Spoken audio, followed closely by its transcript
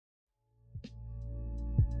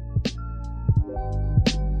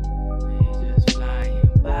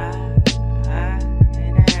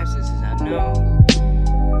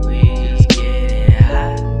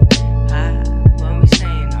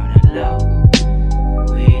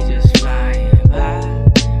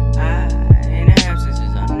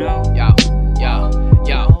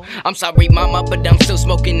I'm sorry mama, but I'm still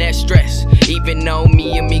smoking that stress. Even though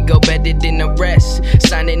me and MIGO better than the rest.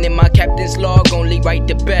 Signing in my captain's log, only write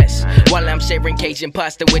the best. While I'm sharing Cajun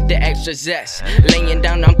pasta with the extra zest. Laying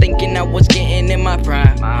down, I'm thinking I was getting in my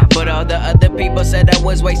prime, but all the other people said I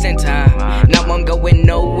was wasting time. Now I'm going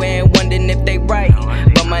nowhere, wondering if they right.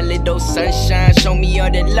 But my little sunshine show me all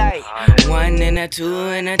the light. 1 and a 2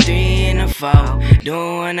 and a 3 and a 4.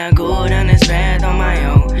 Don't wanna go down this path on my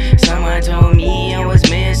own. Someone told me I was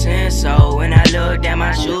missing, so when I looked at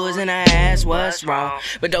my shoes and I asked what's wrong.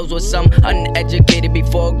 But those were some uneducated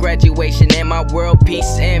before graduation, and my world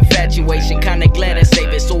peace and infatuation. Kinda glad I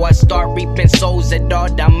saved it, so I start reaping souls at all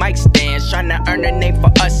the mic stands. Tryna earn a name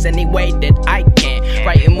for us any way that I can.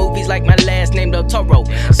 Writing movies like my last name Del Toro.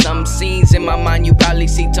 Some scenes in my mind you probably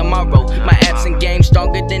see tomorrow. My absent game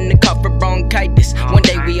stronger than the cough for bronchitis. One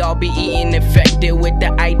day we all be eating infected with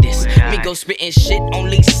the itis. MIGO spitting shit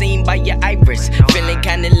only seen by your iris. Feeling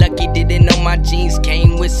kinda lucky, didn't know my jeans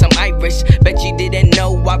came with some Irish. Bet you didn't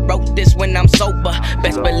know I wrote this when I'm sober.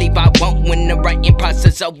 Best believe I won't when the writing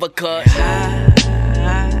process over, cause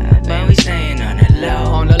but we staying on the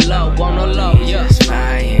low. On the low, on the low, yeah. Just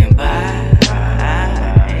flying by.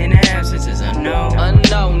 In the absence is unknown.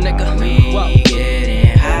 Unknown, nigga. We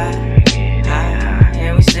getting high,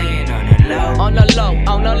 and we staying on the low. On the low,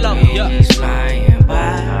 on the low, yeah. Just flying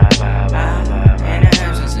by. In the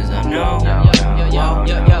absence is unknown.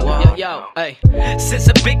 Yo, hey. Since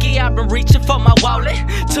a biggie, I've been reaching for my wallet.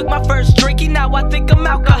 Took my first drinky, now I think I'm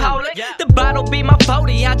alcoholic. The bottle be my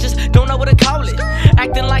 40, I just don't know what to call it.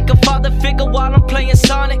 Acting like a father figure while I'm playing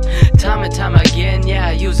Sonic. Time and time again, yeah,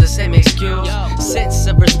 I use the same excuse. Sense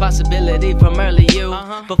of responsibility from early youth.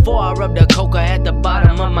 Before I rubbed the coca at the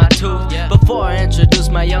bottom of my tooth. Before I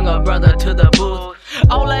introduced my younger brother to the booth.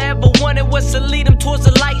 All I ever wanted was to lead him towards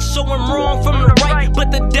the light, show him wrong from the right. But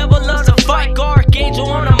the devil loves to fight. Archangel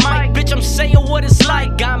on the mic, bitch, I'm saying what it's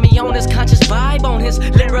like. Got me on his conscious vibe, on his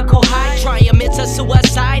lyrical high. Trying to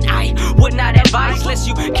suicide, I would not advise. Lest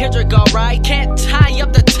you Kendrick, alright. Can't tie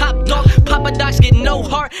up the top dog. Papa Docs get no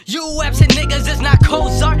heart. You absent niggas is not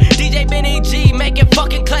Cozart. DJ Benny G making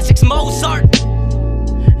fucking classics Mozart.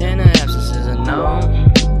 And the absence is unknown.